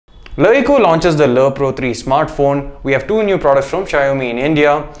LeEco launches the Le Pro 3 smartphone. We have two new products from Xiaomi in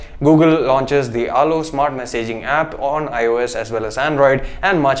India. Google launches the Allo smart messaging app on iOS as well as Android,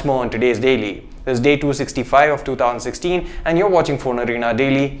 and much more on today's daily. This is day 265 of 2016 and you're watching FoneArena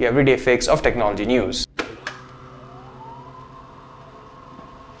Daily, your everyday fix of technology news.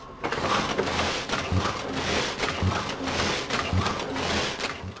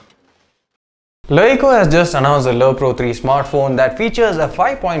 LeEco has just announced the Le Pro 3 smartphone that features a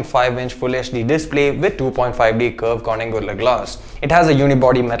 5.5-inch Full HD display with 2.5D curved Corning Gorilla Glass. It has a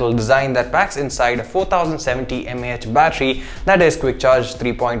unibody metal design that packs inside a 4070 mAh battery that is quick charge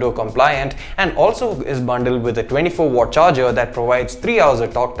 3.0 compliant and also is bundled with a 24-watt charger that provides 3 hours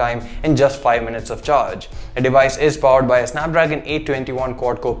of talk time in just 5 minutes of charge. The device is powered by a Snapdragon 821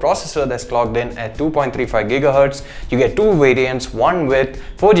 quad-core processor that's clocked in at 2.35 GHz. You get two variants, one with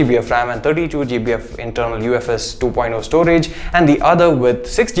 4GB of RAM and 32GB of internal UFS 2.0 storage, and the other with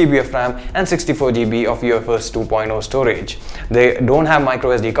 6GB of RAM and 64GB of UFS 2.0 storage. They don't have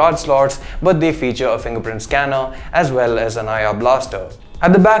microSD card slots, but they feature a fingerprint scanner as well as an IR blaster.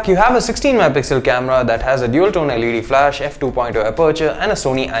 At the back, you have a 16-megapixel camera that has a dual-tone LED flash, f2.0 aperture and a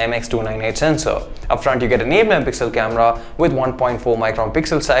Sony IMX298 sensor. Up front, you get an 8-megapixel camera with 1.4 micron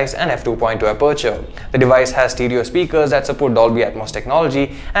pixel size and f2.2 aperture. The device has stereo speakers that support Dolby Atmos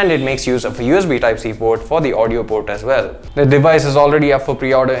technology, and it makes use of a USB Type-C port for the audio port as well. The device is already up for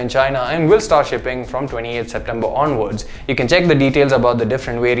pre-order in China and will start shipping from 28th September onwards. You can check the details about the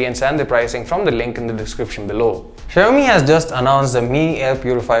different variants and the pricing from the link in the description below. Xiaomi has just announced the Mi Air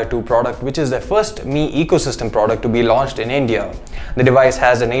Purifier 2 product, which is their first Mi ecosystem product to be launched in India. The device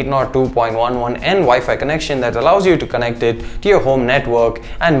has an 802.11n Wi-Fi connection that allows you to connect it to your home network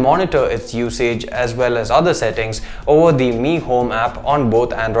and monitor its usage as well as other settings over the Mi Home app on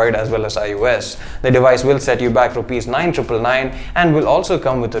both Android as well as iOS. The device will set you back Rs 9,999 and will also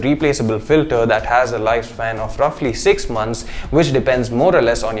come with a replaceable filter that has a lifespan of roughly 6 months, which depends more or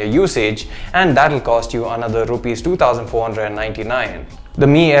less on your usage, and that will cost you another Rs 2,499. The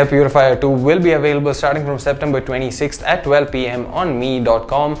Mi Air Purifier 2 will be available starting from September 26th at 12 PM on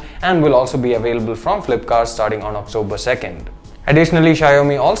Mi.com and will also be available from Flipkart starting on October 2nd. Additionally,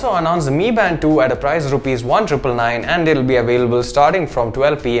 Xiaomi also announced the Mi Band 2 at a price Rs 1,999 and it will be available starting from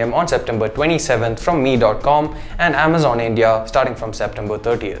 12 PM on September 27th from Mi.com and Amazon India starting from September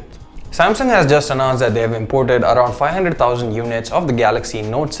 30th. Samsung has just announced that they have imported around 500,000 units of the Galaxy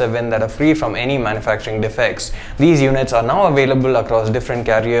Note 7 that are free from any manufacturing defects. These units are now available across different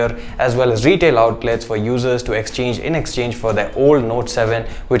carrier as well as retail outlets for users to exchange in exchange for their old Note 7,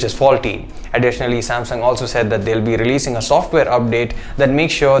 which is faulty. Additionally, Samsung also said that they'll be releasing a software update that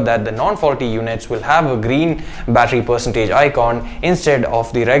makes sure that the non-faulty units will have a green battery percentage icon instead of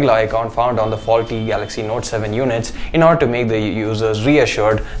the regular icon found on the faulty Galaxy Note 7 units in order to make the users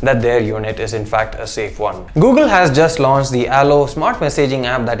reassured that their unit is in fact a safe one. Google has just launched the Allo smart messaging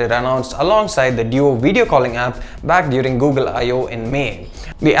app that it announced alongside the Duo video calling app back during Google I/O in May.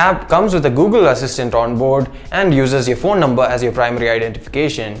 The app comes with a Google Assistant on board and uses your phone number as your primary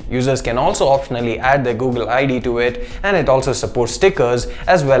identification. Users can also optionally add their Google ID to it, and it also supports stickers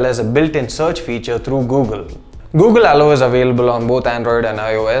as well as a built-in search feature through Google. Google Allo is available on both Android and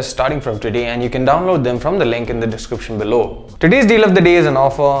iOS starting from today, and you can download them from the link in the description below. Today's deal of the day is an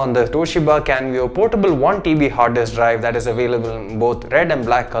offer on the Toshiba Canvio portable 1TB hard disk drive that is available in both red and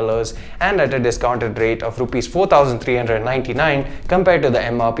black colors and at a discounted rate of Rs 4,399 compared to the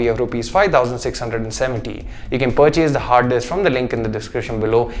MRP of Rs 5,670. You can purchase the hard disk from the link in the description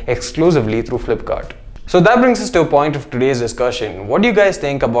below exclusively through Flipkart. So that brings us to a point of today's discussion. What do you guys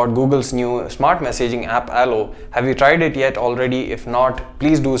think about Google's new smart messaging app Allo? Have you tried it yet already? If not,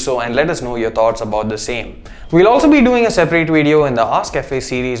 please do so and let us know your thoughts about the same. We'll also be doing a separate video in the Ask FA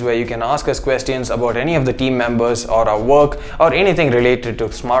series where you can ask us questions about any of the team members or our work or anything related to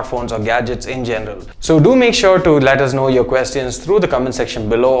smartphones or gadgets in general. So do make sure to let us know your questions through the comment section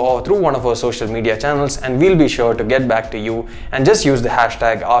below or through one of our social media channels, and we'll be sure to get back to you, and just use the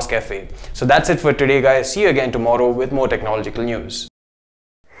hashtag AskFA. So that's it for today, guys. See you again tomorrow with more technological news.